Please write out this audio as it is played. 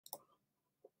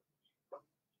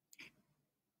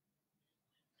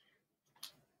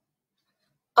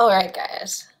All right,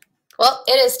 guys. Well,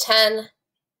 it is 10.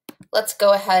 Let's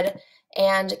go ahead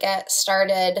and get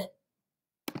started.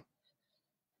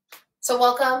 So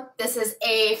welcome. This is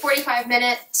a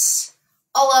 45-minute,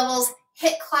 all levels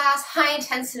HIIT class, high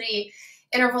intensity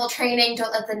interval training.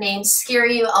 Don't let the name scare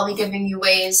you. I'll be giving you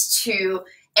ways to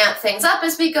amp things up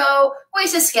as we go,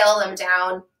 ways to scale them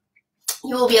down.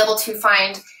 You will be able to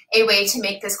find a way to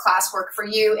make this class work for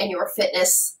you and your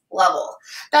fitness level.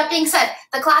 That being said,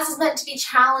 the class is meant to be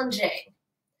challenging,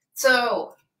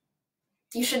 so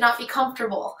you should not be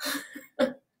comfortable.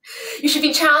 You should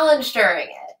be challenged during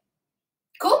it.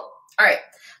 Cool? All right,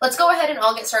 let's go ahead and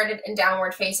I'll get started in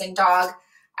downward facing dog.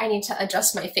 I need to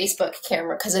adjust my Facebook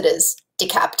camera because it is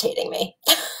decapitating me.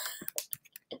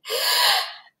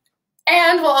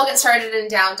 And we'll all get started in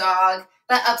down dog,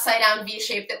 that upside down V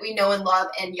shape that we know and love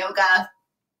in yoga.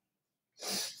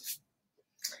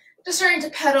 Just starting to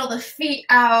pedal the feet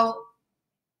out.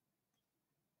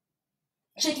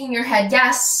 Shaking your head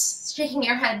yes, shaking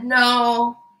your head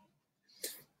no.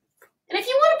 And if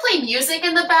you want to play music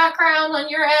in the background on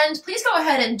your end, please go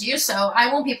ahead and do so.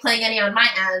 I won't be playing any on my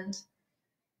end.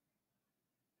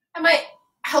 I might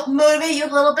help motivate you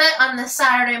a little bit on this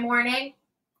Saturday morning.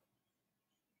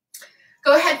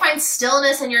 Go ahead, find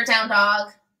stillness in your down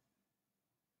dog.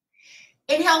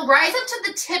 Inhale, rise up to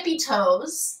the tippy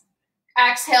toes.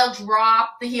 Exhale,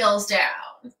 drop the heels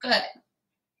down. Good.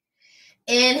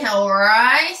 Inhale,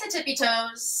 rise to tippy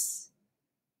toes.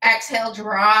 Exhale,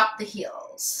 drop the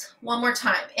heels. One more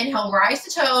time. Inhale, rise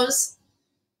to toes.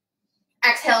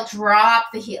 Exhale, drop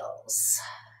the heels.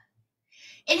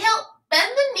 Inhale,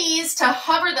 bend the knees to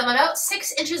hover them about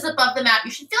 6 inches above the mat.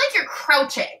 You should feel like you're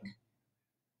crouching.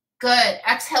 Good.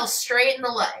 Exhale, straighten the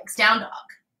legs. Down dog.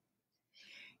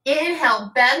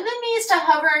 Inhale, bend the knees to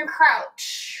hover and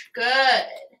crouch. Good.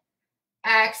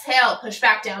 Exhale, push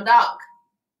back, down dog.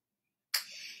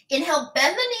 Inhale,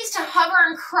 bend the knees to hover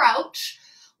and crouch.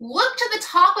 Look to the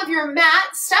top of your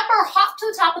mat. Step or hop to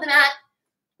the top of the mat.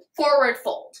 Forward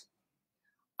fold.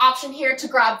 Option here to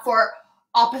grab for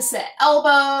opposite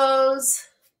elbows.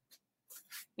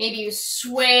 Maybe you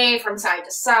sway from side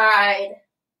to side.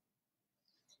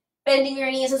 Bending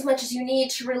your knees as much as you need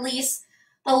to release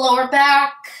the lower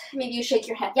back. Maybe you shake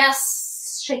your head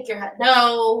yes, shake your head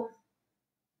no.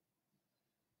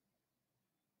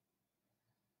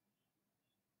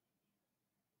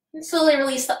 And slowly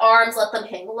release the arms, let them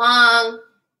hang long.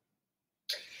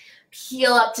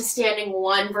 Peel up to standing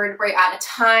one vertebrae at a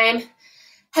time.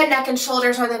 Head, neck, and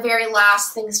shoulders are the very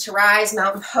last things to rise,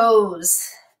 mountain pose.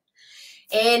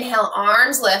 Inhale,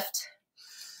 arms lift.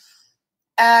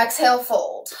 Exhale,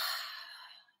 fold.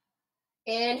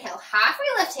 Inhale, halfway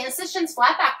lift, hands to shins,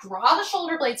 flat back, draw the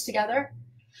shoulder blades together.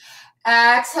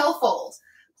 Exhale, fold.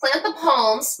 Plant the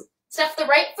palms, step the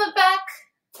right foot back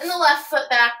and the left foot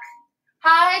back.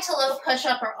 High to low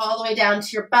push-up or all the way down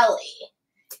to your belly.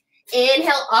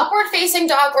 Inhale, upward facing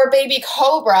dog or baby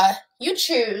cobra. You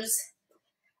choose.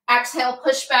 Exhale,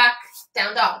 push back,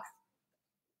 down dog.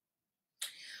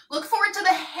 Look forward to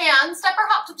the hands, step or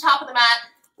hop to the top of the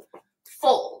mat.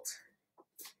 Fold.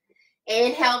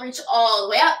 Inhale, reach all the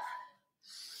way up.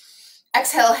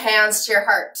 Exhale, hands to your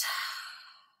heart.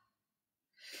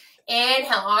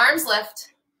 Inhale, arms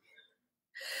lift.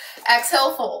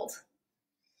 Exhale, fold.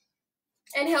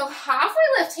 Inhale, halfway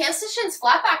lift, hands to shins,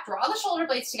 flat back, draw the shoulder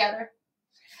blades together.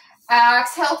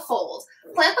 Exhale, fold.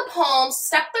 Plant the palms,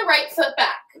 step the right foot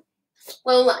back.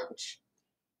 Low lunge.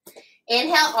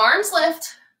 Inhale, arms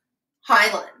lift,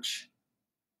 high lunge.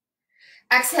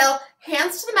 Exhale,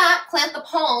 hands to the mat, plant the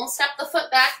palms, step the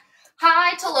foot back,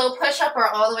 high to low push-up or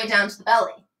all the way down to the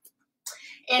belly.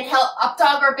 Inhale, up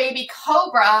dog or baby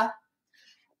cobra.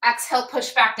 Exhale,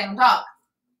 push back, down dog.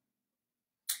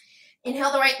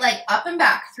 Inhale the right leg up and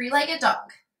back, three-legged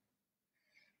dog.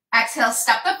 Exhale,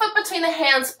 step the foot between the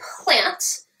hands,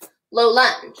 plant, low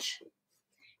lunge.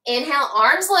 Inhale,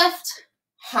 arms lift,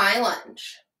 high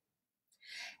lunge.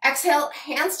 Exhale,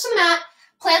 hands to the mat,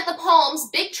 plant the palms,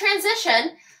 big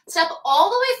transition, step all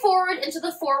the way forward into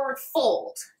the forward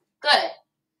fold. Good.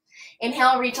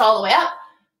 Inhale, reach all the way up.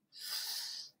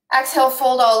 Exhale,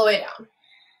 fold all the way down.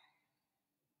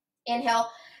 Inhale,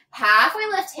 halfway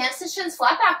lift, hands to shins,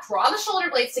 flat back, draw the shoulder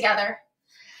blades together.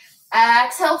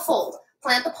 Exhale, fold.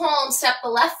 Plant the palms, step the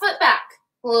left foot back,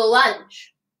 low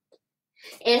lunge.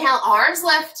 Inhale, arms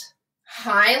lift,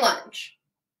 high lunge.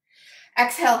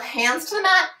 Exhale, hands to the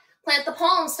mat, plant the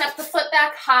palms, step the foot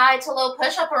back, high to low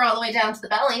push-up or all the way down to the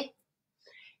belly.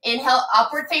 Inhale,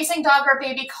 upward facing dog or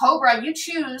baby cobra, you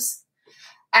choose.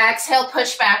 Exhale,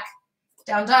 push back,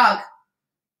 down dog.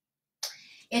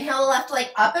 Inhale the left leg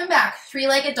up and back,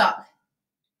 three-legged dog.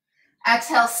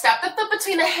 Exhale, step the foot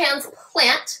between the hands,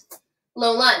 plant,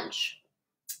 low lunge.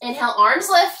 Inhale, arms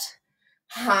lift,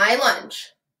 high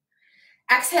lunge.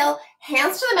 Exhale,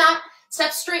 hands to the mat,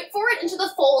 step straight forward into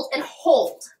the fold and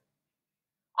hold.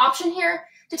 Option here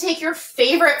to take your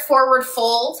favorite forward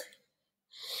fold.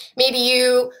 Maybe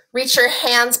you reach your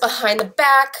hands behind the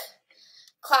back,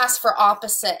 clasp for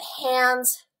opposite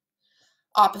hands,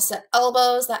 opposite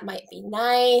elbows, that might be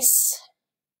nice.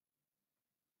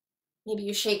 Maybe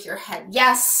you shake your head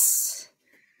yes,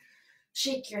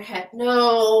 shake your head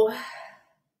no.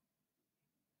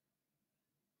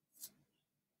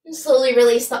 And slowly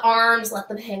release the arms, let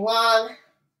them hang long.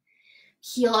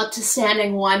 Heel up to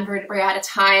standing one vertebrae at a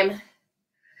time.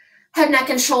 Head, neck,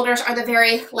 and shoulders are the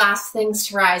very last things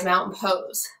to rise, mountain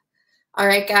pose. All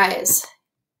right, guys.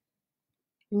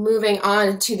 Moving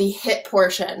on to the HIIT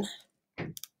portion.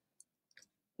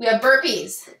 We have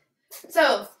burpees.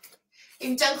 So, if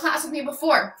you've done class with me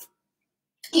before,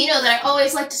 you know that I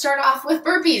always like to start off with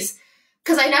burpees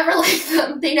because I never like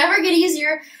them. They never get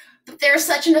easier, but they're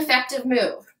such an effective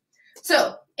move.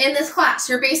 So, in this class,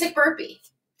 your basic burpee.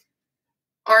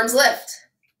 Arms lift.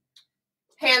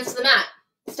 Hands to the mat.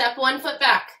 Step one foot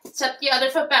back. Step the other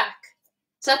foot back.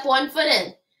 Step one foot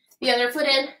in. The other foot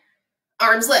in.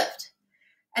 Arms lift.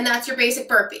 And that's your basic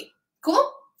burpee.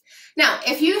 Cool? Now,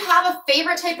 if you have a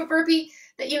favorite type of burpee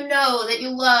that you know, that you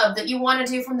love, that you want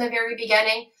to do from the very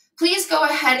beginning, please go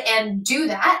ahead and do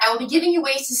that. I will be giving you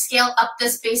ways to scale up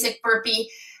this basic burpee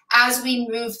as we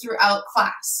move throughout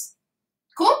class.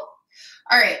 Cool?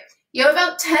 All right. You have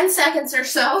about 10 seconds or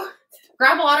so.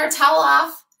 Grab water, towel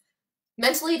off.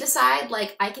 Mentally decide,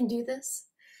 like, I can do this.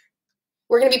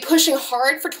 We're going to be pushing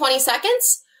hard for 20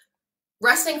 seconds,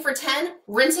 resting for 10,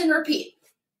 rinse and repeat.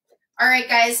 All right,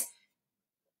 guys.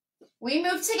 We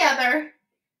move together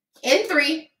in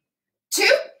 3, 2,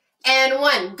 and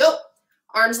 1. Go.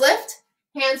 Arms lift,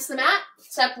 hands to the mat.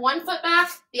 Step one foot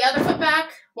back, the other foot back,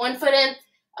 one foot in,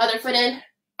 other foot in,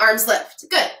 arms lift.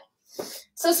 Good.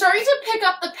 So starting to pick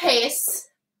up the pace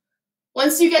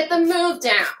once you get the move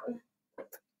down.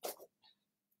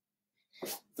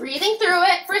 Breathing through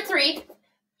it for 3,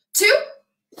 2,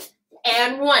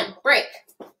 and 1. Break.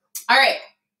 All right.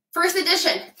 First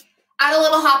addition. Add a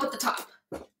little hop at the top.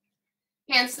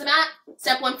 Hands to the mat.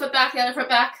 Step one foot back, the other foot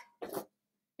back. And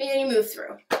then you move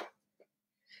through.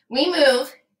 We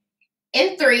move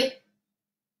in 3,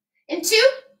 in 2,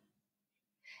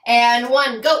 and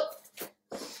 1. Go.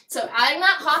 So adding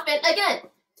that hop in again.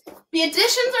 The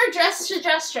additions are just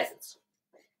suggestions.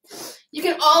 You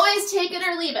can always take it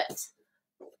or leave it.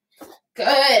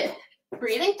 Good.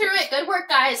 Breathing through it. Good work,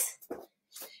 guys.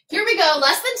 Here we go.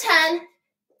 Less than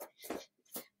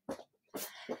 10.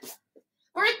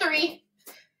 For 3,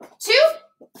 2,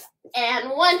 and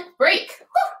 1. Break.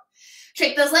 Whew.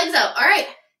 Shake those legs out. All right.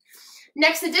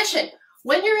 Next addition.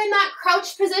 When you're in that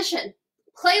crouched position,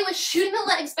 play with shooting the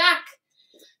legs back,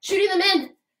 shooting them in,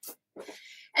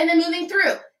 and then moving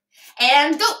through.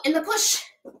 And go in the push.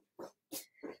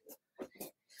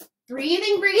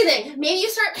 Breathing, breathing. Maybe you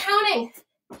start counting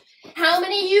how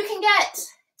many you can get,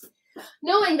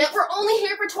 knowing that we're only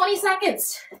here for 20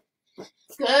 seconds.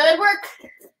 Good work.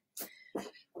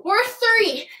 For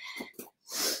 3,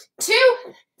 2,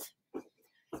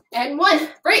 and 1.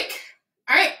 Break.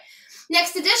 All right.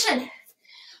 Next addition.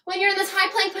 When you're in this high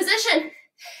plank position,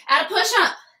 add a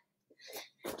push-up.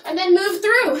 And then move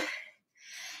through.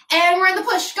 And we're in the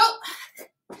push. Go.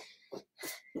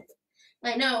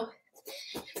 I know.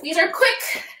 These are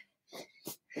quick.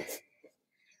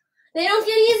 They don't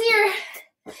get easier,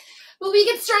 but we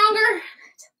get stronger.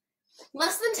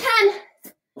 Less than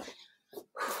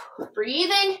 10.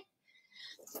 Breathing.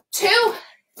 2.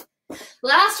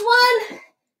 Last one.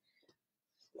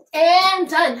 And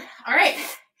done. All right.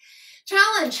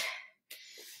 Challenge.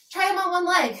 Try them on one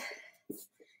leg.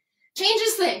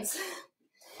 Changes things.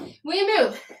 We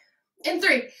move. In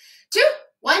 3, 2,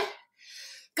 1.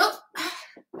 Go.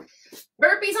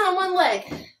 Burpees on one leg.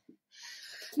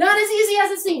 Not as easy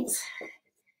as it seems.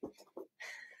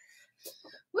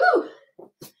 Woo!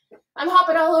 I'm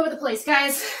hopping all over the place,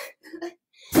 guys.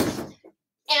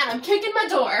 And I'm kicking my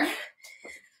door.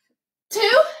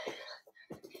 2,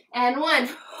 and 1.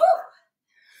 Whew.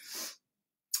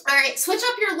 All right, switch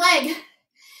up your leg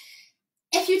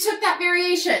if you took that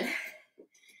variation.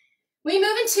 We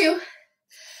move in 2,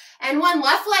 and 1.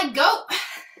 Left leg, go.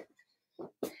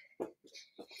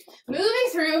 Moving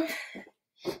through,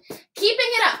 keeping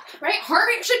it up, right? Heart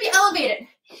rate should be elevated.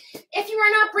 If you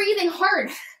are not breathing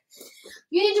hard,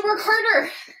 you need to work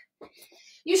harder.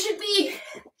 You should be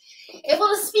able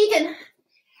to speak in,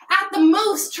 at the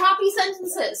most, choppy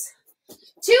sentences.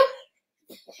 2,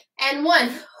 and 1.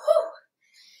 Whew.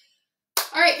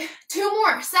 All right, 2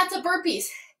 more sets of burpees.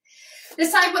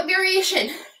 Decide what variation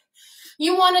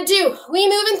you want to do. We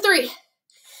move in 3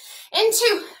 and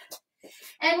 2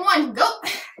 and 1. Go.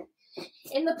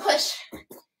 In the push.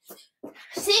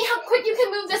 See how quick you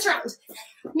can move this round.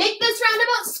 Make this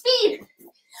roundabout speed.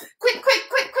 Quick, quick,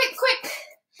 quick, quick, quick.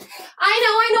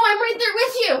 I know, I'm right there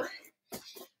with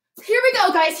you. Here we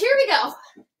go, guys, here we go.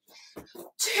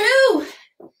 2,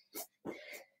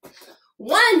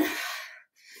 1.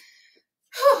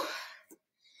 Whew.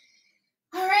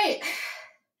 All right.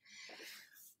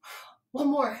 1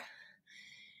 more.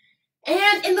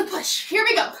 And in the push. Here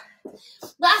we go.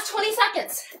 Last 20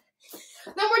 seconds.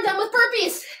 Then we're done with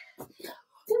burpees.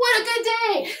 What a good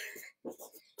day.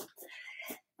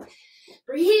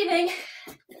 Breathing.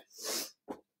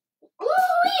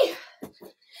 Woo-wee.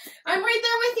 I'm right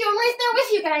there with you. I'm right there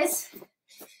with you, guys.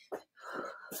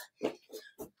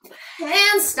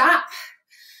 And stop.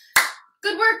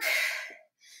 Good work.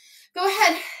 Go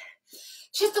ahead.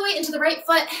 Shift the weight into the right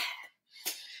foot.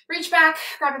 Reach back,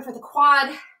 grabbing for the quad.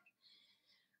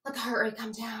 Let the heart rate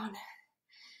come down.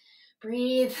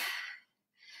 Breathe.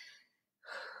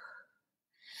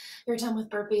 You're done with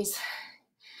burpees.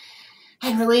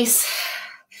 And release.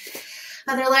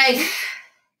 Other leg.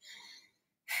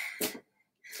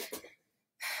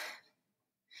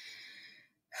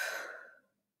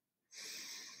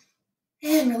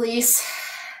 And release.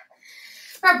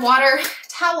 Grab water,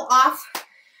 towel off.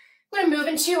 We're gonna move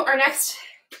into our next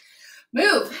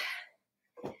move.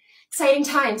 Exciting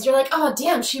times. You're like, oh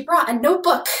damn, she brought a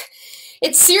notebook.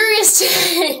 It's serious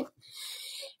today.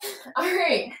 All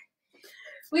right.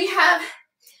 We have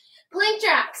plank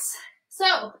jacks.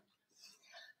 So,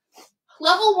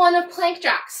 level 1 of plank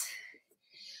jacks.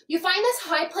 You find this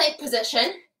high plank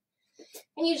position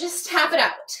and you just tap it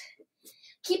out.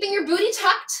 Keeping your booty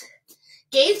tucked,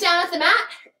 gaze down at the mat,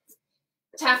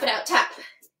 tap it out, tap,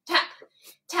 tap,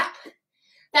 tap.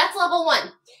 That's level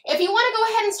 1. If you want to go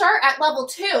ahead and start at level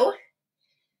 2,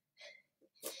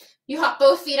 you hop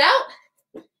both feet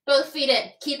out, both feet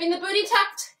in, keeping the booty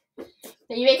tucked,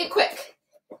 then you make it quick.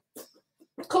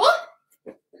 Cool?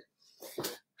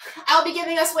 I'll be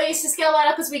giving us ways to scale that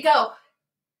up as we go.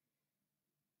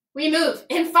 We move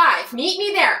in 5. Meet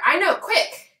me there. I know, quick.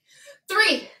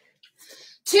 3,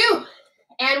 2,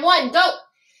 and 1. Go.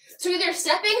 So either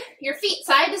stepping your feet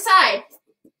side to side,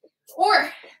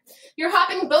 or you're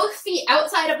hopping both feet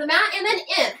outside of the mat and then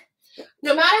in.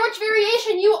 No matter which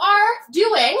variation you are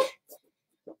doing,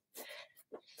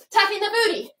 tucking the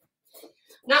booty.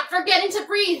 Not forgetting to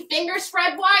breathe. Fingers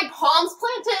spread wide, palms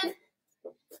planted.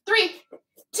 3,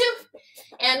 2,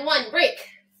 and 1. Break.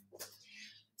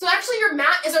 So actually your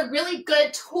mat is a really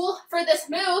good tool for this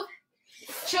move.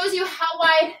 Shows you how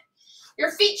wide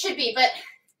your feet should be, but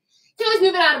you can always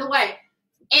move it out of the way.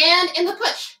 And in the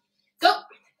push. Go.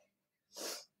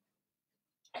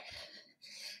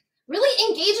 Really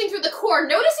engaging through the core.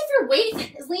 Notice if your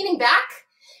weight is leaning back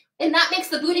and that makes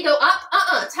the booty go up.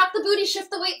 Tap the booty,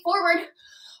 shift the weight forward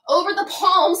over the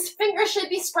palms. Fingers should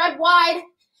be spread wide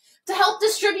to help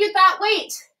distribute that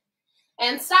weight.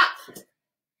 And stop.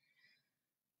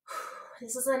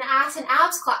 This is an ass and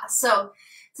abs class, so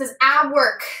this is ab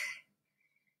work.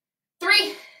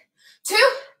 3, 2,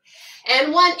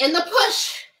 and 1 in the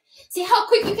push. See how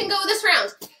quick you can go this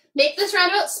round. Make this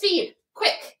roundabout speed.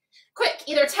 Quick, quick.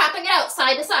 Either tapping it out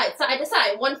side to side,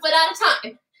 1 foot at a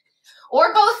time,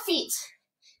 or both feet.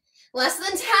 Less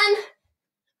than 10.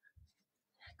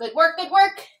 Good work, good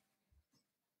work.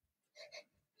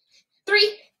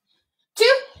 3, 2,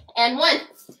 and 1.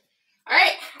 All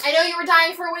right, I know you were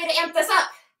dying for a way to amp this up.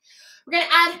 We're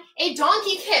gonna add a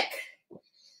donkey kick,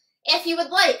 if you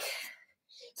would like.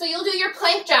 So you'll do your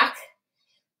plank jack,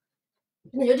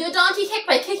 and then you'll do a donkey kick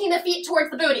by kicking the feet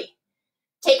towards the booty.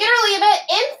 Take it or leave it.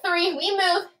 In 3, we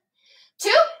move.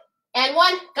 2, and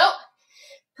 1, go.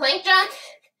 Plank jack,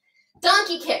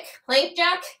 donkey kick, plank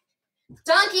jack,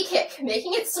 donkey kick,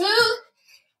 making it smooth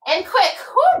and quick.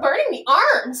 Whew, burning the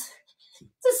arms.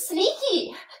 This is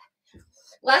sneaky.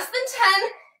 Less than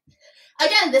 10.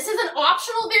 Again, this is an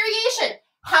optional variation.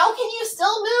 How can you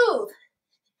still move?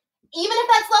 Even if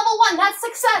that's level 1, that's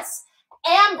success.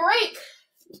 And break.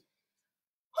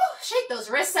 Whew, shake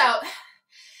those wrists out.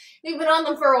 We've been on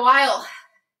them for a while.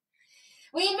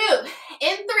 We move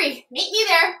in 3. Meet me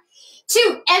there.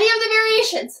 2, any of the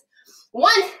variations.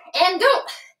 1, and go.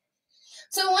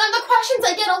 So one of the questions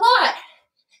I get a lot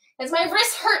is, my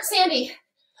wrists hurt, Sandy.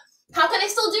 How can I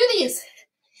still do these?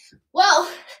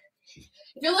 Well,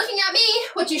 if you're looking at me,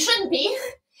 which you shouldn't be,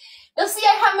 you'll see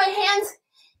I have my hands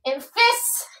in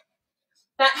fists.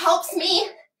 That helps me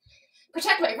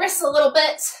protect my wrists a little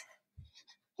bit.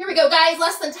 Here we go, guys,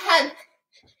 less than 10.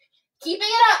 Keeping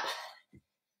it up.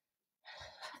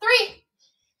 3,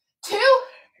 2,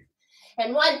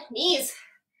 and 1. Knees.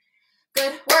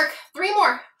 Good work. 3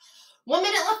 more. 1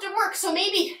 minute left of work, so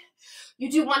maybe you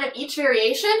do one of each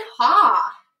variation.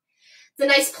 Ha! It's a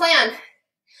nice plan.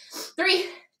 3,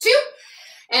 2,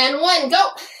 and 1. Go.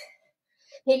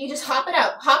 Maybe just hop it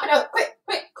out. Hop it out. Quick,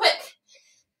 quick, quick.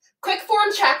 Quick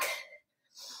form check.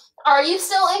 Are you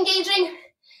still engaging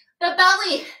the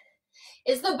belly?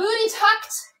 Is the booty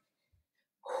tucked?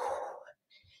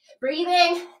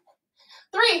 Breathing.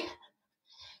 3,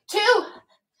 2,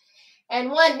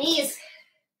 and 1. Knees.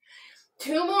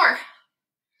 2 more.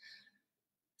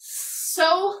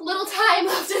 So little time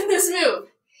left in this move.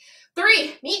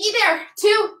 3, meet you there.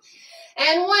 2,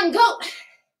 and 1. Go.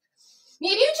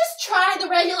 Maybe you just try the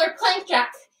regular plank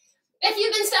jack. If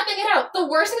you've been stepping it out, the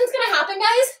worst thing that's going to happen,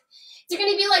 guys, is you're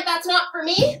going to be like, that's not for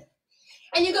me,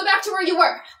 and you go back to where you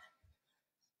were.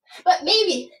 But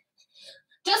maybe,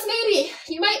 just maybe,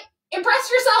 you might impress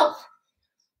yourself.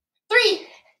 3,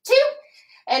 2,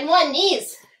 and 1.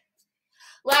 Knees.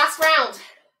 Last round.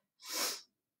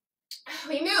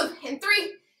 We move in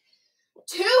 3,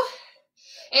 2,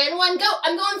 and 1. Go.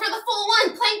 I'm going for the full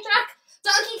 1. Plank jack,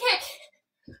 donkey kick.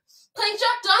 Plank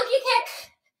jack, donkey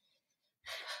kick.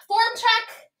 Form check.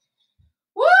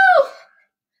 Woo!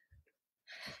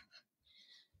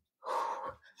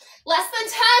 Less than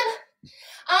 10.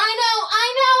 I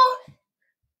know.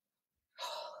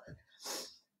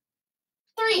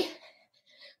 3,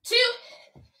 2,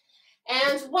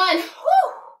 and 1. Woo!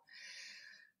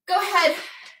 Go ahead.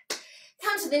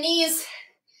 Come to the knees.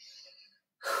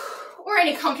 Or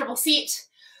any comfortable seat.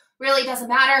 Really doesn't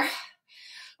matter.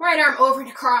 Right arm over and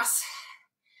across.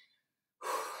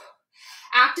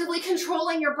 Actively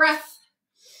controlling your breath.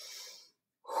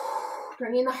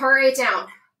 Bringing the heart rate down.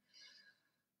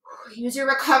 Use your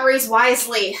recoveries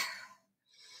wisely.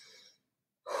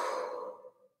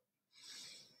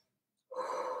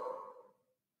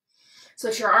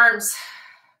 Switch your arms.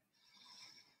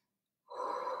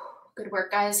 Good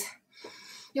work, guys.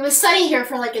 It was sunny here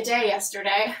for like a day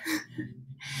yesterday.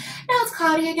 Now it's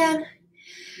cloudy again.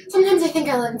 Sometimes I think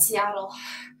I live in Seattle.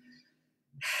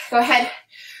 Go ahead.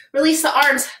 Release the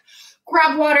arms.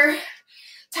 Grab water.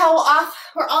 Towel off.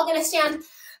 We're all going to stand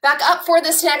back up for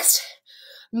this next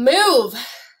move.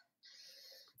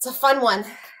 It's a fun one.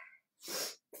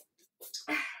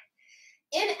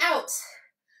 In, out.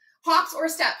 Hops or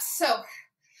steps. So,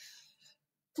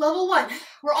 level 1.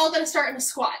 We're all going to start in a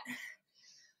squat.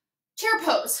 Chair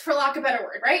pose, for lack of a better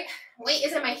word, right? Weight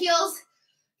is in my heels.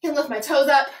 I can lift my toes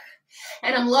up.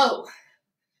 And I'm low.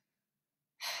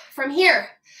 From here,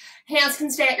 hands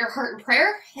can stay at your heart in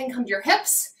prayer and come to your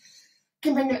hips. You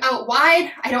can bring them out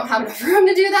wide. I don't have enough room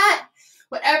to do that.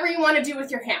 Whatever you want to do with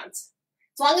your hands.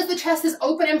 As long as the chest is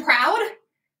open and proud,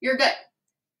 you're good.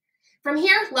 From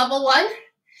here, level 1,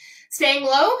 staying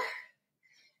low,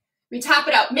 we tap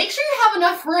it out. Make sure you have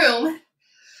enough room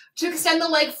to extend the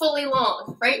leg fully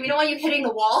long, right? We don't want you hitting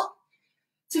the wall.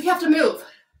 So if you have to move,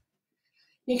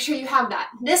 make sure you have that.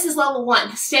 This is level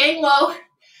 1, staying low,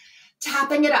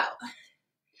 tapping it out.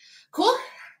 Cool?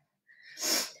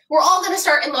 We're all going to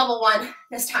start in level 1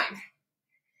 this time.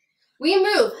 We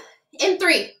move in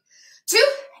 3, 2,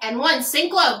 and 1.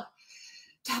 Sink low.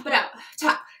 Tap it out.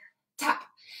 Tap, tap,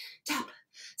 tap.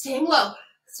 Staying low,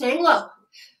 staying low.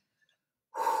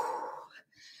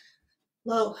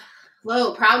 Low,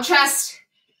 low. Proud chest.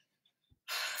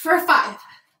 For 5,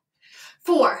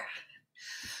 4,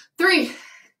 3,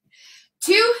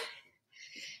 2,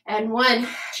 and 1.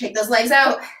 Shake those legs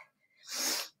out.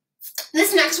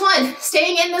 This next one,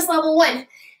 staying in this level 1.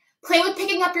 Play with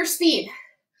picking up your speed.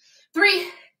 3,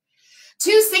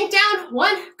 2, sink down.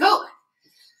 1, go.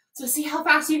 So see how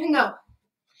fast you can go.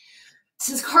 This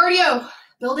is cardio,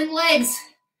 building legs.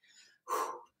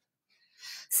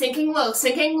 Sinking low,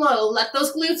 sinking low. Let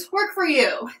those glutes work for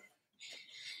you.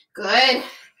 Good.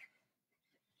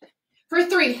 For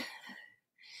 3,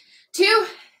 2,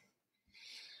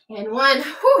 and 1.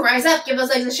 Whew, rise up, give those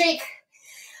legs a shake.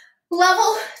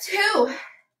 Level 2.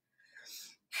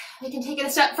 We can take it a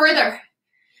step further.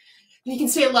 We can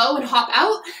stay low and hop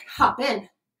out, hop in.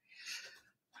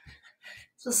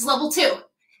 So this is level 2.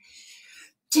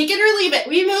 Take it or leave it.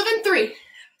 We move in 3,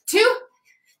 2,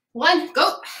 1,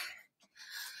 go.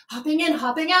 Hopping in,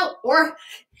 hopping out, or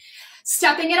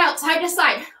stepping it out side to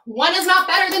side. One is not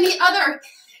better than the other.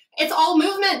 It's all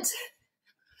movement.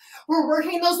 We're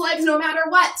working those legs no matter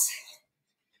what.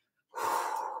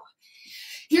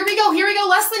 Here we go,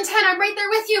 less than 10. I'm right there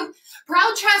with you.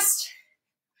 Proud chest.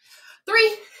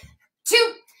 3,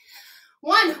 2,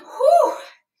 1. Whew.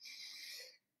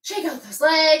 Shake out those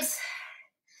legs.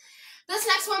 This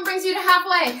next one brings you to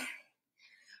halfway.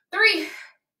 3,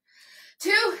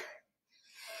 2,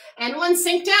 and 1.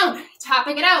 Sink down,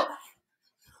 topping it out.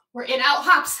 We're in out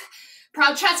hops.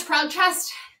 Proud chest, proud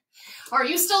chest. Are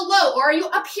you still low or are you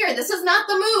up here? This is not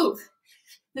the move.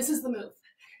 This is the move.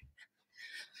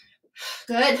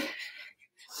 Good.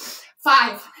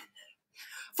 5,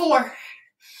 4,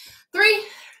 3,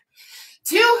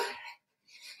 2,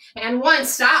 and 1.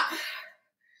 Stop.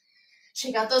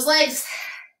 Shake out those legs.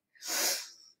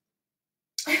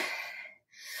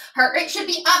 Heart rate should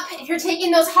be up if you're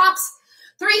taking those hops.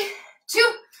 3,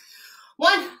 2,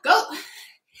 1, go.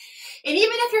 And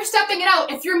even if you're stepping it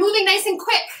out, if you're moving nice and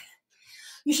quick,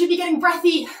 you should be getting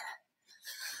breathy.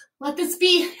 Let this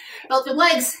be about your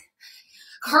legs.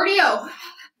 Cardio.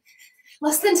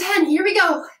 Less than 10. Here we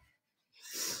go.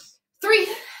 3,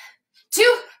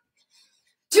 2,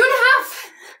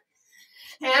 2.5.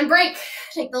 And break.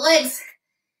 Take the legs.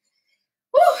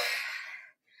 Woo.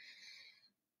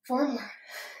 4 more.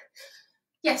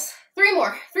 Yes, 3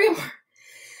 more. 3 more.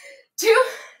 2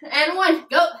 and 1.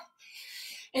 Go.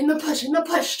 In the push, in the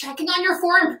push. Checking on your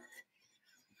form.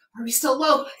 Are we still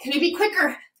low? Can it be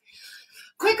quicker?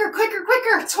 Quicker, quicker,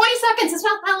 quicker. 20 seconds. It's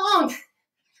not that long.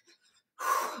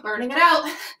 Burning it out.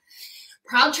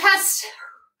 Proud chest.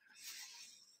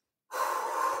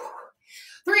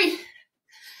 3,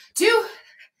 2,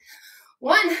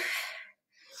 1.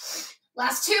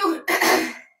 Last 2.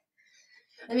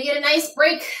 Let me get a nice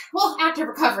break. Well, active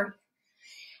recovery.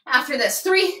 After this,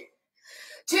 3,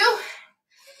 2,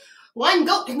 1.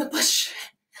 Go. In the push.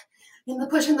 In the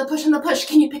push, in the push, in the push.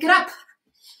 Can you pick it up?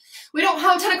 We don't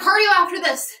have a ton of cardio after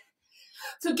this.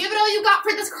 So give it all you got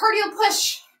for this cardio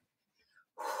push.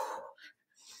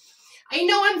 I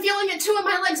know I'm feeling it too in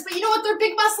my legs, but you know what? They're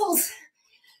big muscles.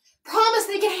 Promise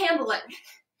they can handle it.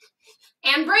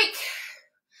 And break.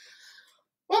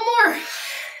 1 more.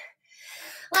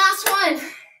 Last one.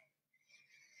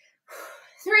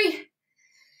 3,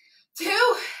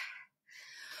 2,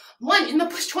 1. In the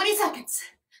push, 20 seconds.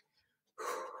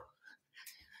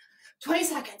 20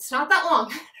 seconds, not that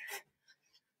long.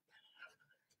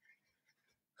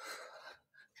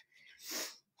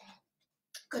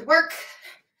 Good work.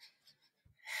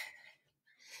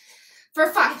 For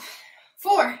 5,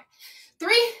 4,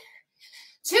 3,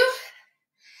 2,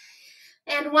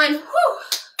 and 1. Whew.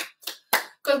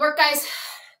 Good work, guys.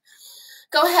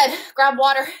 Go ahead, grab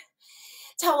water.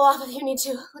 Towel off if you need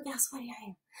to. Look how sweaty I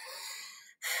am.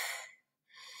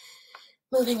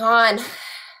 Moving on. A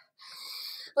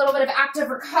little bit of active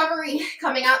recovery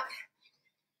coming up.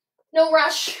 No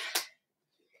rush.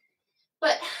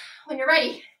 But when you're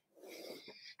ready,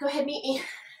 go ahead, meet me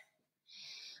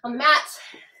on the mat.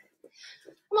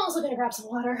 I'm also going to grab some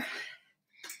water.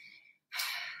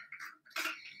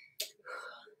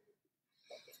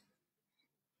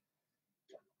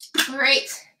 All right.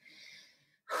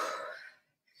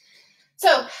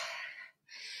 So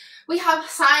we have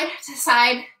side to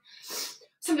side.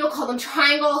 Some people call them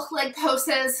triangle leg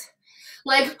pulses,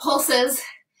 leg pulses.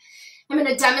 I'm going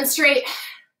to demonstrate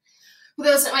for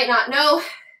those that might not know.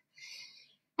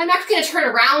 I'm actually going to turn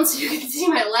around so you can see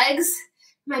my legs,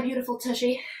 my beautiful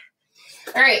tushy.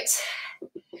 All right.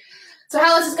 So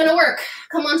how this is going to work?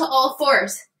 Come onto all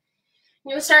fours.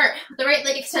 You're going to start with the right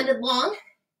leg extended long,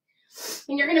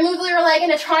 and you're going to move your leg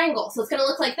in a triangle. So it's going to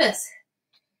look like this.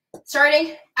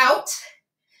 Starting out,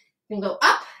 you can go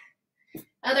up,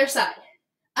 other side,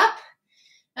 up,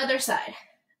 other side,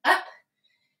 up,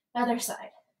 other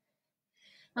side.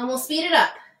 And we'll speed it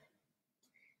up.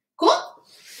 Cool?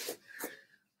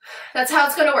 That's how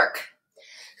it's going to work.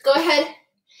 Go ahead,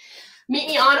 meet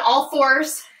me on all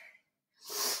fours.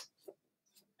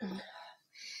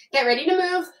 Get ready to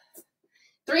move.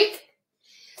 3,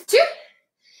 2,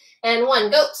 and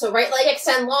 1. Go. So right leg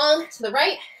extend long to the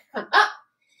right, come up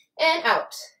and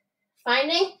out.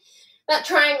 Finding that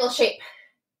triangle shape.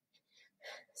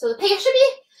 So the pace should be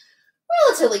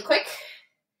relatively quick.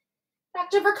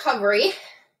 Active recovery.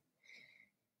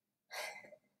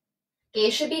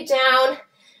 Gaze should be down.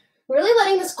 Really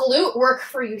letting this glute work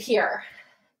for you here.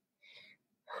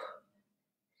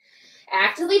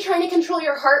 Actively trying to control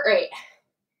your heart rate.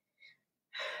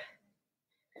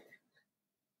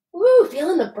 Woo,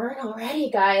 feeling the burn already,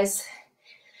 guys.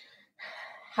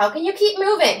 How can you keep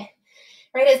moving?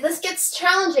 Right, as this gets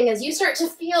challenging, as you start to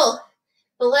feel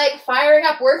the leg firing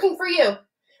up, working for you.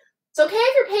 It's okay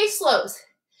if your pace slows.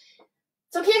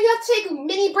 It's okay if you have to take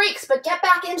mini breaks, but get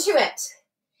back into it.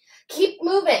 Keep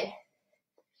moving.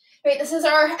 Right, this is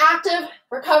our active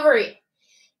recovery.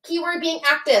 Keyword being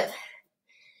active.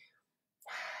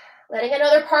 Letting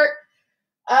another part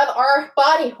of our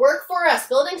body work for us.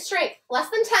 Building strength. Less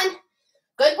than 10.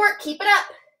 Good work, keep it up.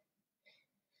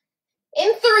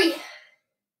 In 3,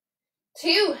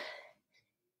 2,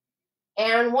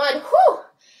 and 1. Whew.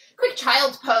 Quick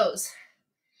child's pose.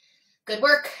 Good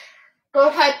work. Go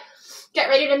ahead, get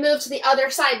ready to move to the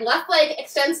other side. Left leg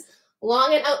extends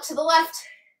long and out to the left.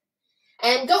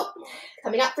 And go.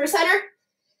 Coming up through center,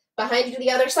 behind you to the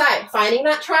other side, finding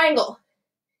that triangle.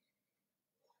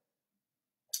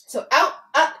 So out,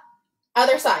 up,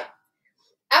 other side.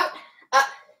 Out, up,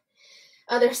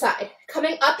 other side.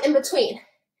 Coming up in between.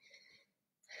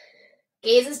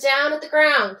 Gazes down at the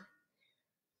ground.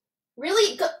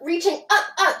 Really reaching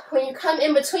up when you come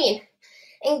in between.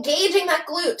 Engaging that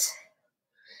glute.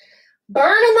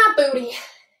 Burning that booty.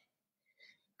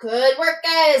 Good work,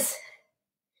 guys.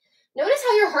 Notice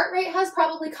how your heart rate has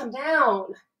probably come down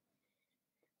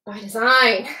by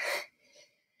design.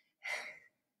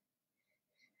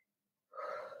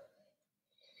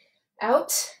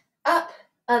 Out, up,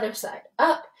 other side,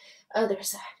 up, other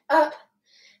side, up,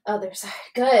 other side.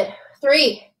 Good.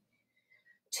 3,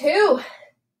 2,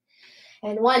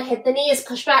 and 1. Hit the knees,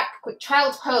 push back, quick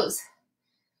child's pose.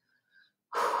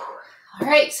 All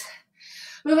right,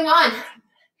 moving on.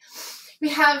 We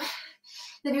have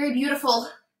the very beautiful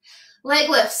leg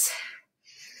lifts.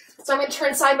 So I'm going to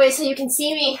turn sideways so you can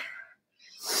see me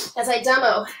as I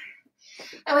demo.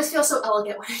 I always feel so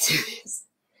elegant when I do this.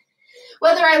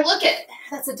 Whether I look it,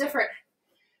 that's a different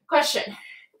question.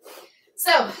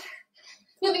 So,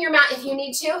 moving your mat if you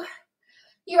need to.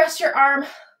 You rest your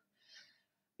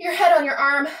head on your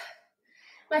arm.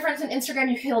 My friends on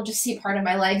Instagram, you'll just see part of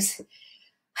my legs.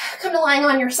 Come to lying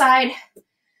on your side.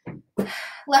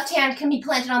 Left hand can be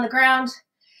planted on the ground.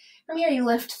 From here, you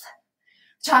lift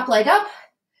the top leg up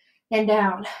and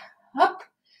down, up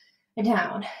and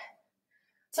down.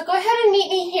 So go ahead and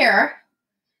meet me here.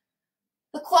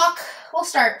 The clock will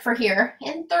start for here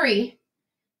in 3,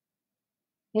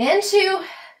 in 2,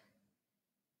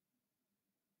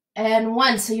 and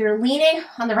 1. So you're leaning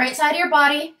on the right side of your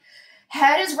body.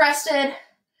 Head is rested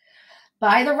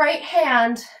by the right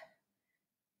hand.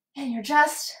 And you're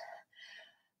just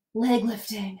leg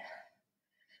lifting.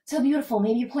 So beautiful.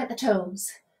 Maybe you point the toes.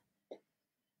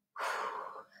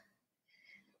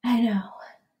 I know.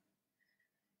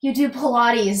 You do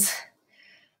Pilates.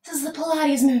 This is the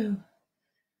Pilates move.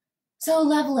 So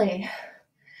lovely.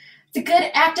 It's a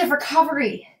good active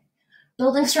recovery.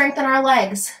 Building strength in our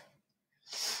legs.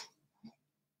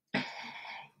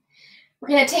 We're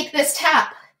going to take this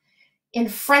tap in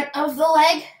front of the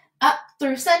leg, up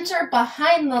through center,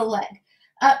 behind the leg,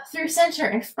 up through center,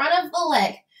 in front of the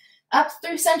leg, up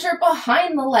through center,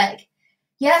 behind the leg.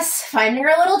 Yes, finding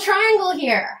our little triangle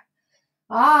here.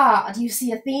 Ah, do you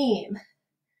see a theme?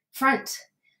 Front,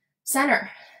 center,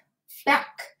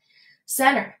 back,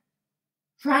 center,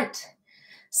 front,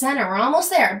 center. We're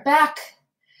almost there. Back,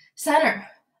 center,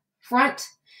 front,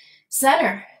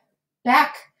 center,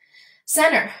 back,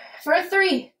 center. For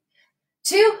 3,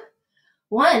 2,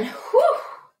 1. Whew.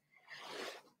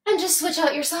 And just switch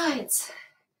out your sides.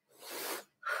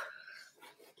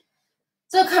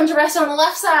 So come to rest on the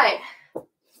left side.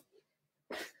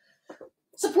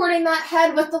 Supporting that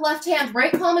head with the left hand.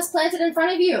 Right palm is planted in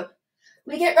front of you.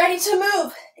 We get ready to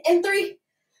move in 3,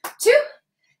 2,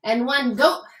 and 1.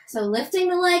 Go. So lifting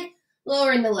the leg,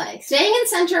 lowering the leg. Staying in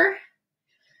center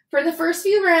for the first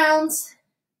few rounds.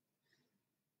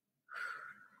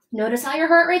 Notice how your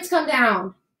heart rates come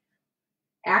down.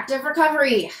 Active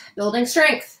recovery, building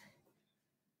strength.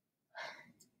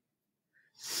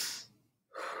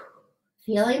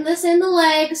 Feeling this in the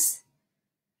legs.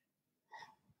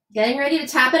 Getting ready to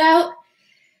tap it out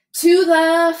to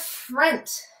the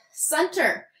front,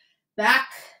 center, back,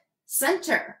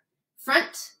 center,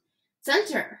 front,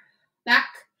 center, back,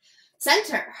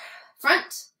 center,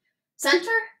 front,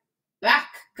 center, back.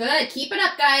 Good. Keep it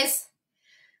up, guys.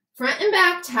 Front and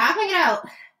back, tapping it out.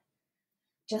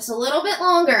 Just a little bit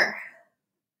longer.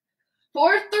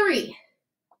 For 3,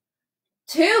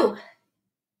 2,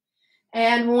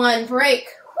 and 1. Break.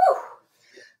 Whew.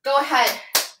 Go ahead.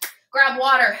 Grab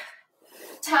water.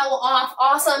 Towel off.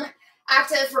 Awesome.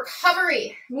 Active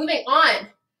recovery. Moving on.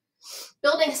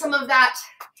 Building some of that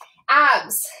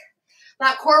abs.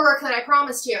 That core work that I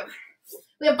promised you.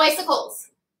 We have bicycles.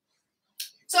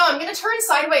 So I'm going to turn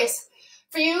sideways.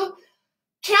 For you,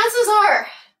 chances are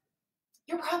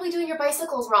you're probably doing your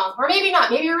bicycles wrong. Or maybe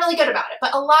not. Maybe you're really good about it.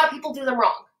 But a lot of people do them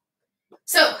wrong.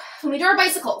 So when we do our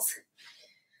bicycles,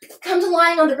 come to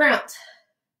lying on the ground.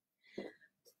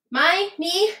 My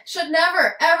knee should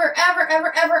never, ever, ever,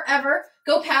 ever, ever, ever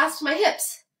go past my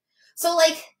hips. So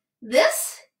like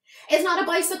this is not a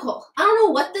bicycle. I don't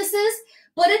know what this is,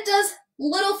 but it does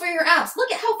little for your abs.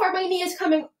 Look at how far my knee is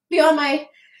coming beyond my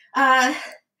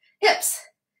hips.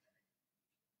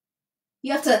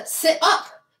 You have to sit up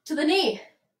to the knee.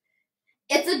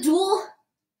 It's a dual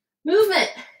movement.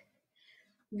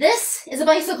 This is a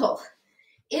bicycle.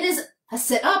 It is a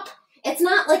sit up. It's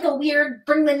not like a weird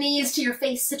bring the knees to your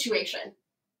face situation.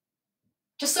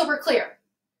 Just so we're clear.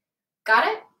 Got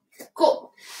it?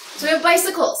 Cool. So we have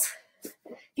bicycles.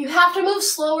 You have to move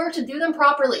slower to do them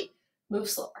properly. Move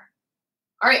slower.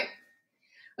 All right.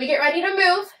 We get ready to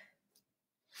move.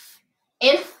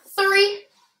 In 3,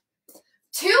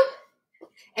 2,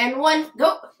 and 1,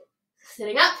 go.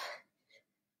 Sitting up.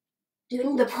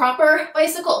 Doing the proper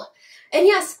bicycle. And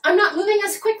yes, I'm not moving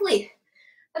as quickly.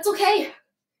 That's okay.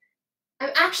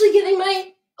 I'm actually giving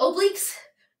my obliques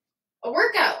a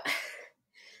workout.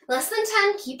 Less than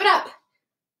 10, keep it up.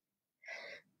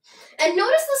 And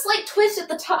notice the slight twist at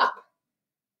the top.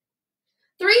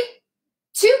 3,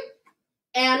 2,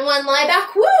 and 1, lie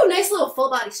back. Woo, nice little full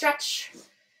body stretch.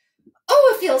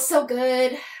 Oh, it feels so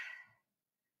good.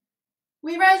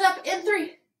 We rise up in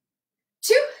 3,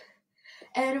 2,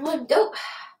 and 1, go.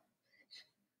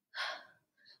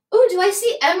 Oh, do I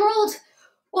see Emerald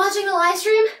watching the live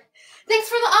stream? Thanks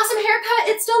for the awesome haircut.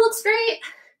 It still looks great.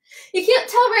 You can't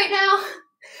tell right now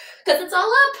because it's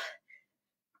all up,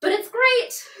 but it's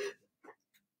great.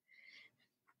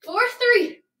 4,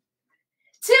 3,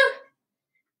 2,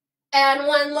 and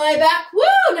 1, lie back.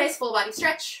 Woo, nice full body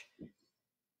stretch.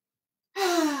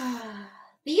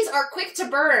 These are quick to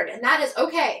burn, and that is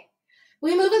okay.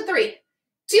 We move in 3,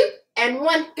 2, and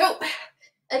 1, go.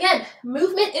 Again,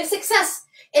 movement is success.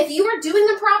 If you are doing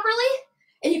them properly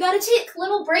and you got to take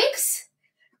little breaks,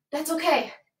 that's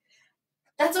okay.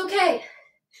 That's okay.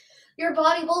 Your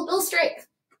body will build strength.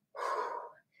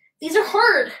 These are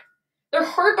hard. They're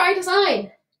hard by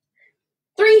design.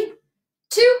 3,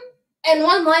 2, and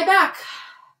 1, lie back.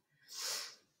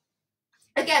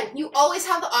 Again, you always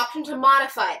have the option to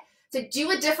modify, to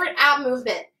do a different ab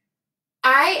movement.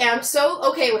 I am so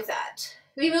okay with that.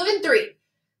 We move in 3,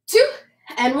 2,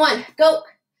 and 1, go.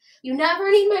 You never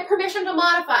need my permission to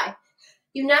modify.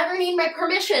 You never need my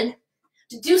permission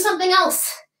to do something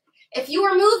else. If you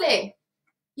are moving,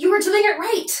 you are doing it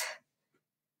right.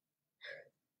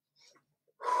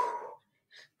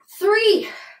 3,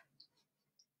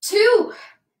 2,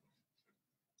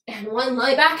 and 1,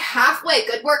 lie back halfway.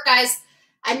 Good work, guys.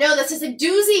 I know this is a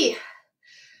doozy.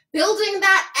 Building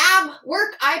that ab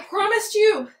work, I promised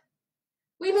you.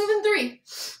 We move in 3,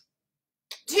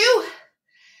 2,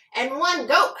 and 1,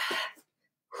 go.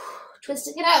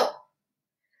 Twisting it out.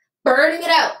 Burning it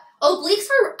out. Obliques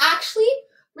are actually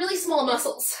really small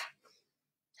muscles.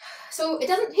 So it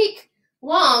doesn't take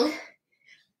long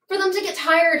for them to get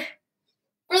tired,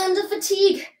 for them to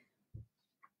fatigue.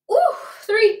 Woo,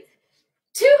 3,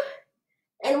 2,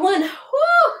 and 1. Woo!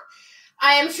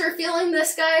 I am sure feeling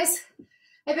this, guys.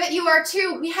 I bet you are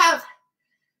too. We have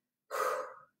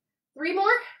 3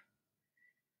 more.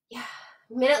 Yeah,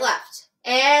 a minute left.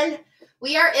 And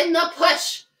we are in the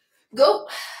push. Go.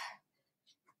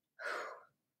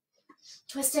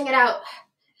 Twisting it out.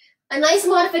 A nice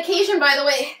modification, by the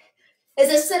way,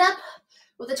 is a sit-up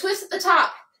with a twist at the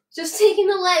top. Just taking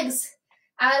the legs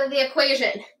out of the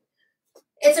equation.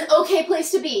 It's an okay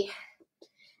place to be.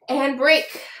 And break.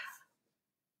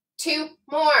 2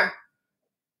 more.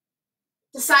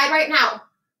 Decide right now.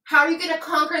 How are you going to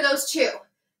conquer those 2?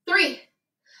 3,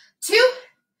 2,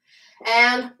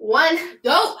 and 1,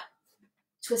 go.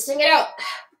 Twisting it out.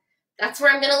 That's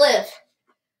where I'm going to live.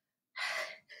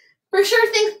 For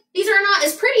sure think these are not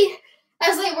as pretty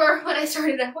as they were when I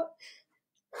started out,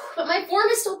 but my form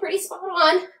is still pretty spot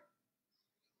on.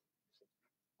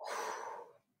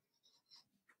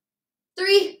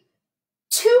 3,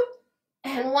 2,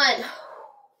 and 1.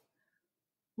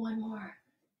 One more.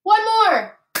 One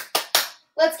more.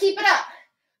 Let's keep it up.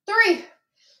 3,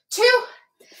 2,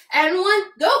 and 1.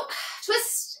 Go.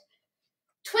 Twist.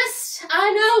 Twist.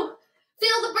 I know.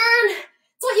 Feel the burn.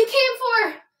 It's what you came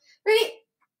for. Right?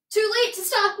 Too late to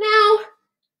stop now.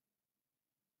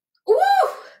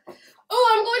 Woo! Oh,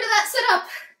 I'm going to that sit-up.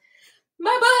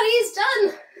 My body's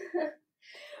done.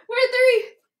 We're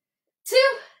 3,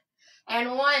 2,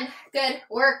 and 1. Good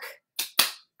work.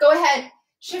 Go ahead.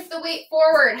 Shift the weight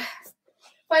forward.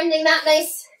 Finding that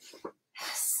nice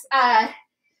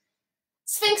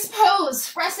Sphinx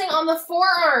pose. Resting on the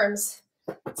forearms.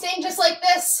 Staying just like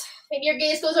this. Maybe your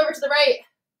gaze goes over to the right.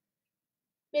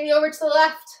 Maybe over to the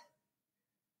left.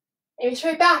 Maybe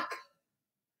straight back.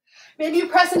 Maybe you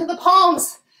press into the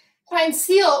palms. Find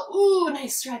seal. Ooh,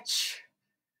 nice stretch.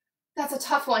 That's a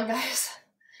tough one, guys.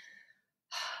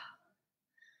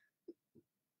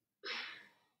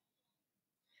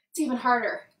 It's even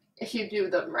harder if you do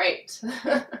them right.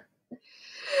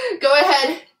 Go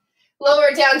ahead, lower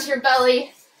it down to your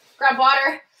belly, grab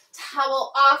water,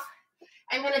 towel off.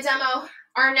 I'm gonna demo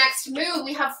our next move.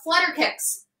 We have flutter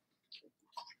kicks.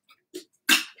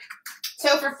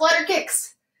 So for flutter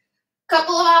kicks,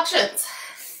 couple of options.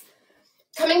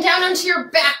 Coming down onto your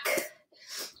back.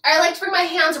 I like to bring my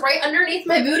hands right underneath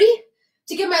my booty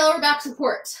to give my lower back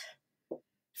support.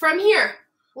 From here,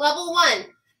 level 1,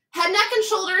 head, neck, and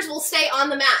shoulders will stay on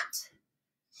the mat.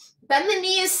 Bend the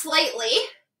knees slightly.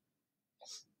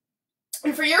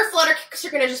 And for your flutter kicks,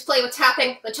 you're gonna just play with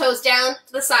tapping the toes down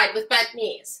to the side with bent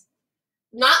knees.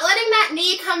 Not letting that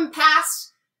knee come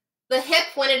past the hip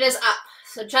when it is up.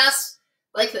 So just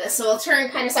like this. So I'll turn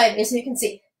kind of sideways so you can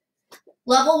see.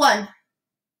 Level 1.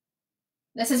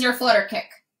 This is your flutter kick.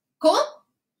 Cool?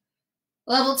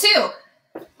 Level 2.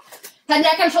 Head,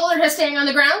 neck, and shoulders are staying on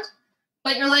the ground,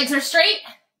 but your legs are straight.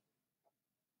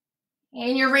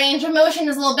 And your range of motion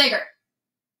is a little bigger.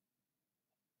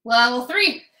 Level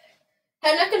 3.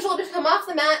 Head, neck, and shoulders come off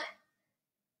the mat.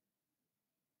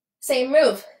 Same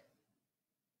move.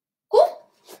 Cool?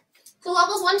 So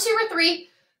levels 1, 2, or 3,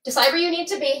 decide where you need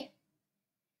to be.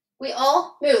 We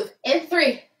all move in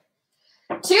 3,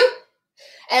 2,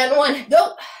 and 1.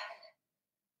 Go.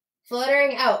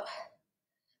 Fluttering out.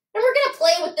 And we're gonna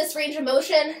play with this range of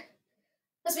motion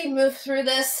as we move through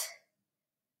this.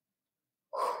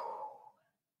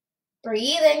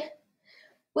 Breathing.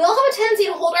 We all have a tendency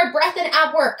to hold our breath in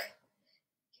ab work.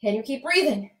 Can you keep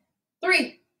breathing?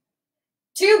 3,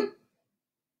 2,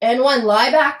 and 1.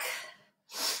 Lie back.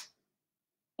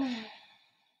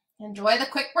 Enjoy the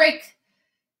quick break.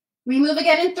 We move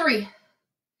again in 3,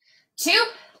 2,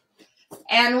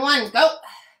 and 1. Go.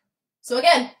 So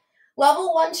again,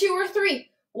 level 1, 2, or 3.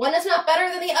 One is not better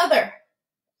than the other.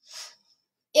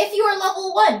 If you are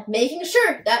level 1, making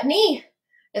sure that knee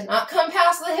does not come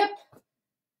past the hip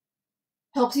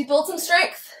helps you build some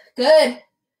strength. Good.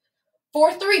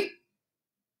 4, 3,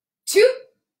 2,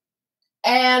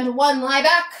 and 1. Lie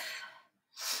back.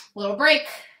 Little break.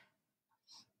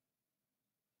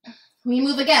 We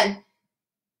move again.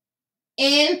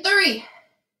 In 3,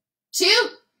 2,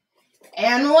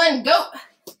 and 1. Go.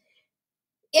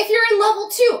 If you're in level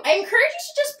 2, I encourage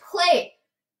you to just play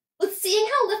with seeing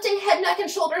how lifting head, neck,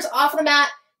 and shoulders off the mat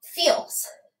feels.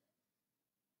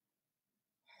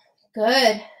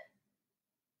 Good.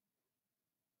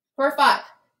 For 5,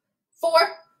 4,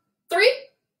 3,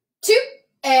 2,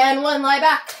 and 1. Lie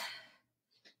back.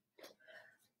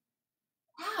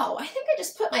 Wow, I think I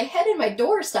just put my head in my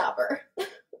door stopper.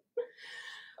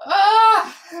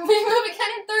 We move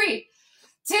again in 3,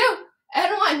 2,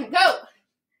 and 1. Go.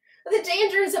 The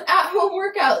dangers of at-home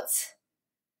workouts.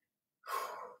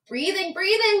 Breathing,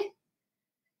 breathing.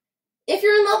 If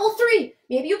you're in level 3,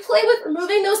 maybe you play with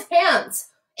removing those hands.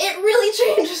 It really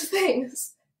changes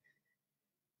things.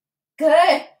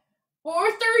 Good.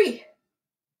 4, 3,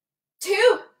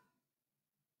 2,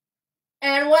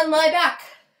 and 1. Lie back.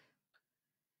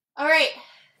 All right.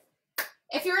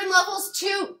 If you're in levels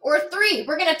 2 or 3,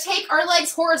 we're going to take our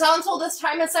legs horizontal this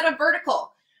time instead of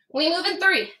vertical. We move in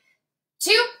 3,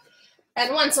 2,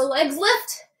 and 1. So legs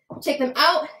lift, take them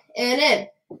out and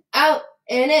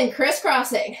in,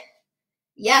 crisscrossing.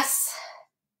 Yes.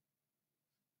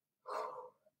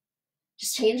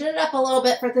 Just changing it up a little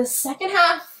bit for this second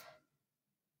half.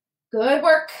 Good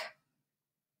work.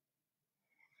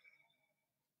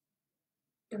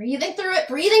 Breathing through it,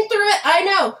 I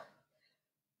know.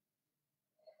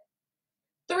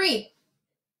 3,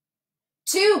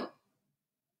 2,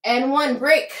 and 1.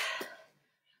 Break.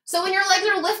 So when your legs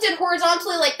are lifted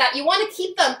horizontally like that, you want to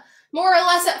keep them more or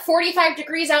less at 45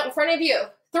 degrees out in front of you.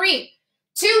 3,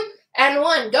 2, and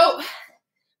 1. Go.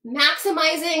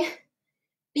 Maximizing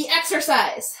the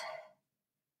exercise.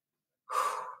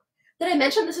 Did I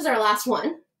mention this is our last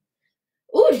one?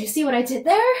 Ooh, did you see what I did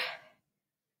there?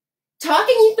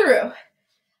 Talking you through.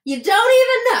 You don't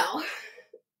even know.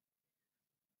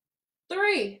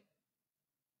 3,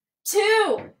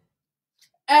 2,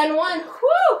 and 1.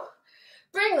 Whoo!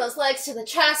 Bring those legs to the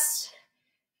chest.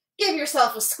 Give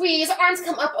yourself a squeeze. Arms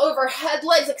come up overhead.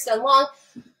 Legs extend long.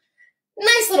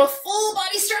 Nice little full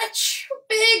body stretch.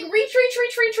 Big reach, reach,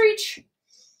 reach, reach, reach.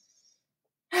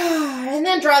 And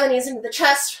then draw the knees into the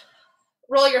chest.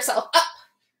 Roll yourself up.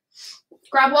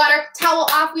 Grab water. Towel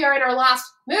off. We are in our last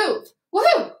move.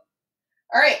 Woohoo!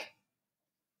 All right.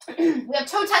 We have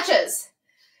toe touches.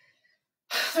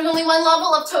 There's only one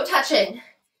level of toe touching.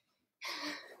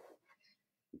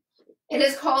 It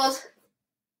is called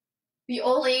the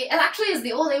only, it actually is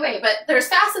the only way, but there's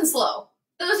fast and slow.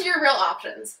 Those are your real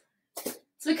options.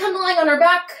 So we come lying on our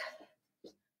back,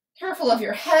 careful of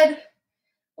your head.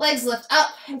 Legs lift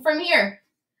up, and from here,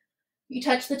 you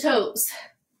touch the toes.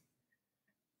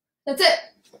 That's it.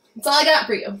 That's all I got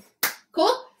for you.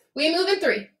 Cool? We move in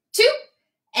 3, 2,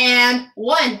 and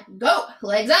 1. Go.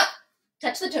 Legs up,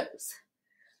 touch the toes.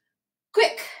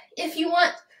 Quick, if you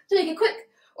want to make it quick,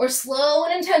 or slow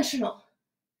and intentional.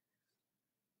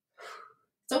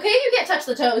 It's okay if you can't touch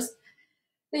the toes.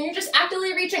 Then you're just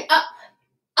actively reaching up,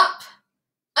 up,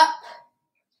 up.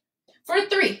 For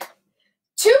 3,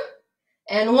 2,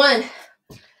 and 1.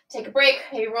 Take a break,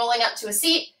 maybe rolling up to a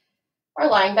seat or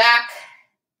lying back.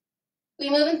 We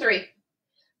move in 3,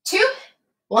 2,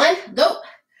 1, go.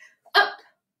 Up,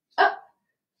 up.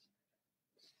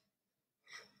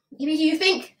 Maybe you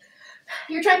think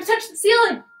you're trying to touch the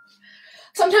ceiling.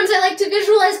 Sometimes I like to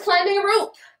visualize climbing a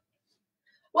rope.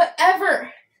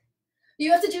 Whatever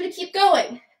you have to do to keep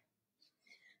going.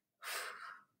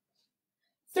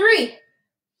 3,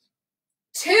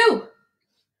 2,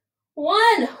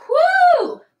 1.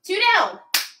 Woo! 2 down.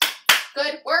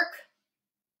 Good work.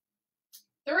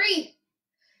 3,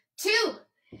 2,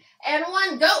 and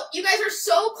 1. Go. You guys are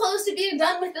so close to being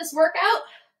done with this workout.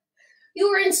 You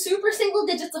were in super single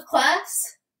digits of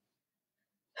class.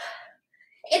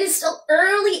 It is still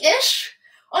early-ish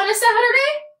on a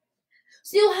Saturday,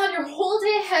 so you'll have your whole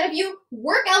day ahead of you.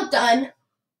 Workout done.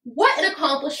 What an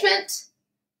accomplishment.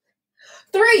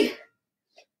 3,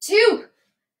 2,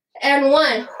 and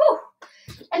 1. Whew.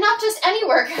 And not just any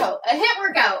workout, a HIIT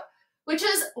workout, which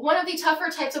is one of the tougher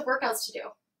types of workouts to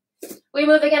do. We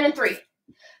move again in 3,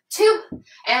 2,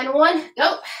 and 1.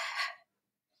 Go.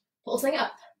 Pulsing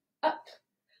up, up,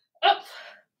 up.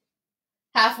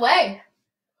 Halfway.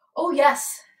 Oh,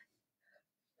 yes.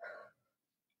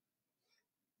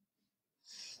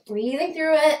 Breathing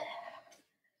through it.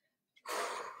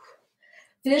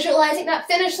 Visualizing that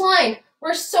finish line.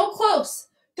 We're so close.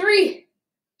 3,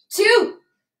 2,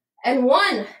 and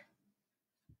 1.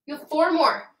 You have 4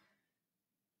 more.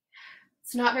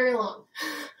 It's not very long.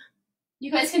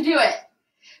 You guys can do it.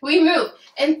 We move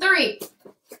in 3,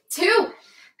 2,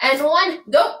 and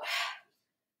 1. Go.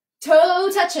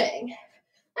 Toe touching.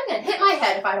 I'm gonna hit my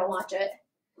head if I don't watch it.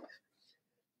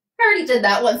 I already did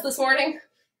that once this morning.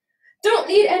 Don't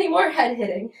need any more head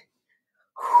hitting.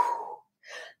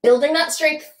 Building that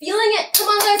strength, feeling it. Come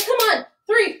on, guys, come on.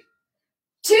 3,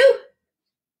 2,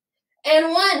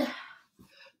 and 1.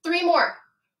 3 more.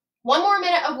 1 more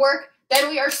minute of work, then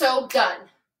we are so done.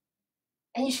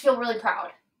 And you should feel really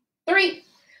proud. 3,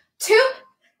 2,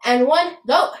 and 1,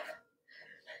 go.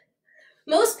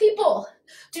 Most people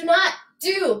do not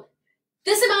do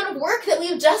this amount of work that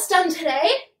we've just done today,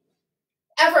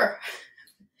 ever,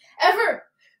 ever,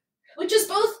 which is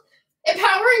both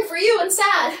empowering for you and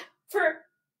sad for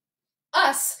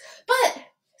us, but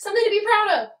something to be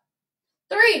proud of.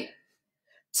 3,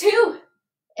 2,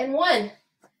 and 1.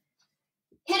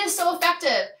 HIIT is so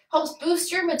effective, helps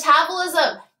boost your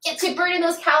metabolism, gets you burning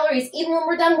those calories even when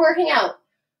we're done working out.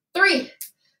 3,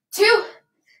 2,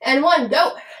 and 1,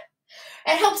 go.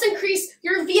 It helps increase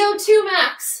your VO2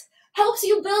 max, helps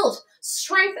you build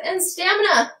strength and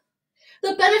stamina.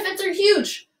 The benefits are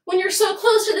huge when you're so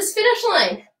close to this finish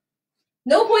line.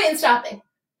 No point in stopping.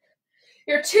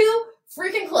 You're too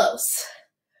freaking close.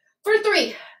 For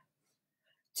 3,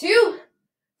 2,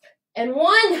 and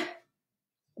 1.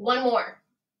 1 more.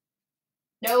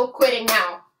 No quitting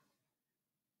now.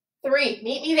 3,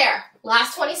 meet me there.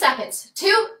 Last 20 seconds.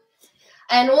 2,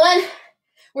 and 1.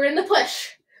 We're in the push.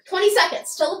 20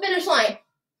 seconds till the finish line.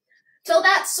 Till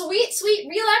that sweet, sweet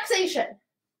relaxation.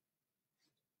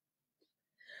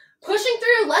 Pushing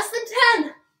through, less than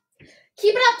 10.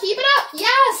 Keep it up, keep it up.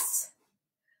 Yes.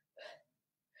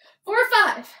 4,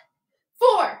 5,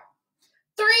 4,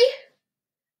 3,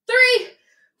 3,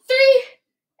 3,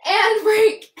 and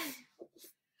break.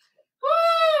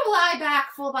 Woo, lie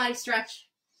back, full body stretch.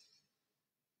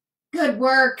 Good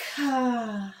work.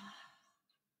 Draw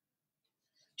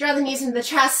the knees into the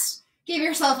chest. Give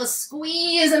yourself a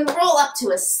squeeze and roll up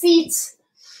to a seat.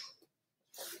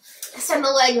 Extend the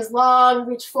legs long,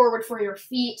 reach forward for your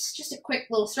feet. Just a quick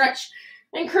little stretch.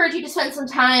 I encourage you to spend some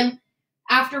time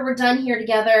after we're done here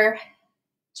together,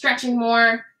 stretching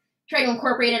more. Try to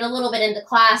incorporate it a little bit into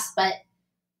class, but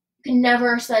you can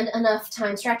never spend enough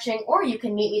time stretching, or you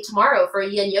can meet me tomorrow for a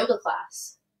yin yoga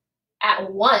class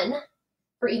at 1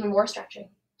 for even more stretching.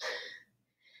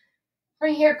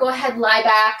 From here, go ahead, lie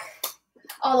back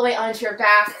all the way onto your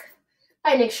back,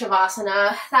 finding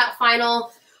Shavasana, that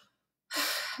final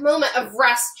moment of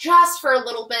rest just for a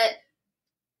little bit.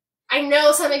 I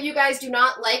know some of you guys do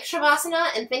not like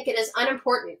Shavasana and think it is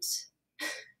unimportant.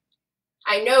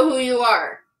 I know who you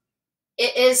are.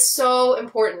 It is so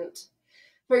important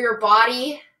for your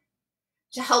body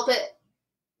to help it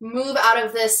move out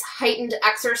of this heightened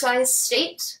exercise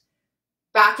state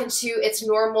back into its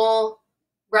normal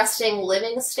resting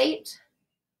living state.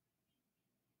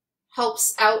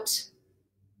 Helps out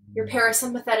your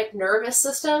parasympathetic nervous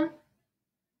system,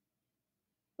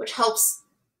 which helps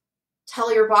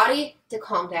tell your body to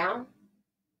calm down.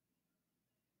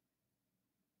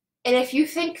 And if you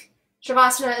think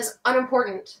Shavasana is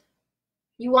unimportant,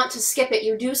 you want to skip it,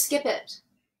 you do skip it.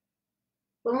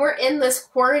 When we're in this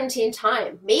quarantine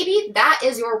time, maybe that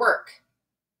is your work.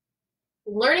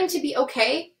 Learning to be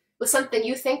okay with something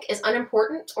you think is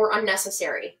unimportant or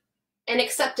unnecessary, and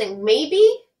accepting maybe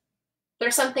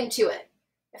there's something to it.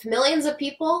 If millions of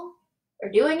people are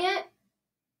doing it,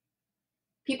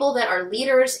 people that are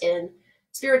leaders in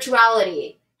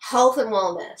spirituality, health and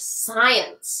wellness,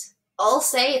 science, all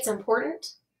say it's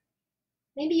important,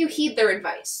 maybe you heed their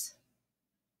advice.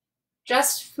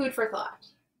 Just food for thought.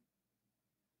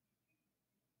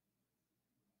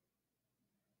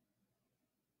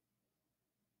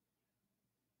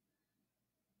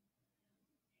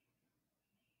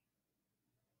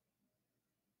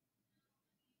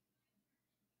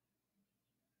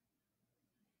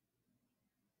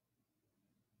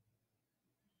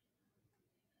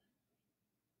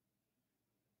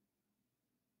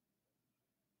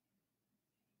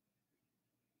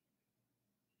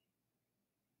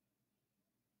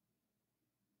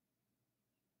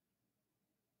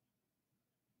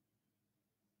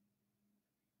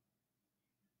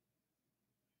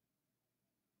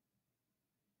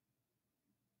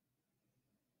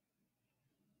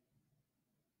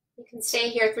 You can stay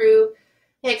here through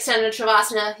the extended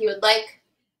Shavasana if you would like,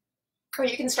 or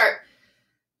you can start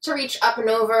to reach up and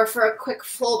over for a quick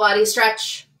full body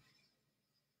stretch.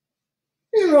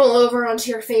 And roll over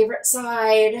onto your favorite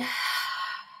side.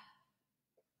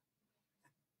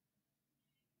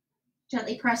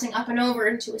 Gently pressing up and over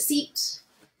into a seat.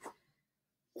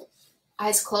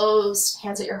 Eyes closed,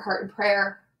 hands at your heart in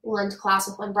prayer. We'll end class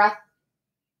with one breath.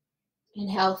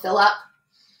 Inhale, fill up.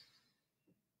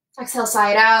 Exhale,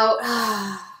 sigh it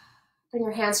out. Bring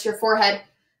your hands to your forehead.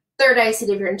 Third eye, seat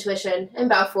of your intuition, and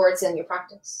bow forward, in your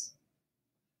practice.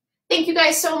 Thank you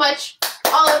guys so much.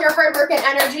 All of your hard work and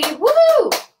energy. Woo!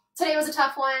 Today was a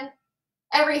tough one.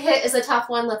 Every HIIT is a tough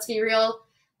one, let's be real.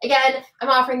 Again, I'm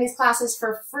offering these classes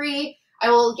for free. I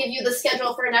will give you the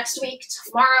schedule for next week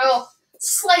tomorrow,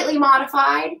 slightly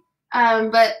modified,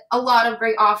 but a lot of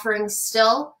great offerings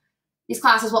still. These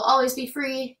classes will always be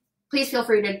free. Please feel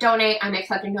free to donate. I'm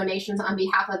accepting donations on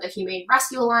behalf of the Humane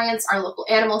Rescue Alliance, our local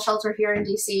animal shelter here in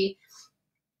DC,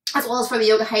 as well as for the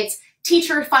Yoga Heights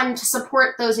Teacher Fund to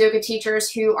support those yoga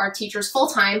teachers who are teachers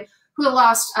full-time who have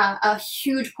lost a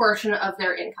huge portion of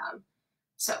their income.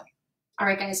 So, all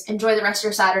right, guys, enjoy the rest of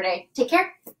your Saturday. Take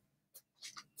care.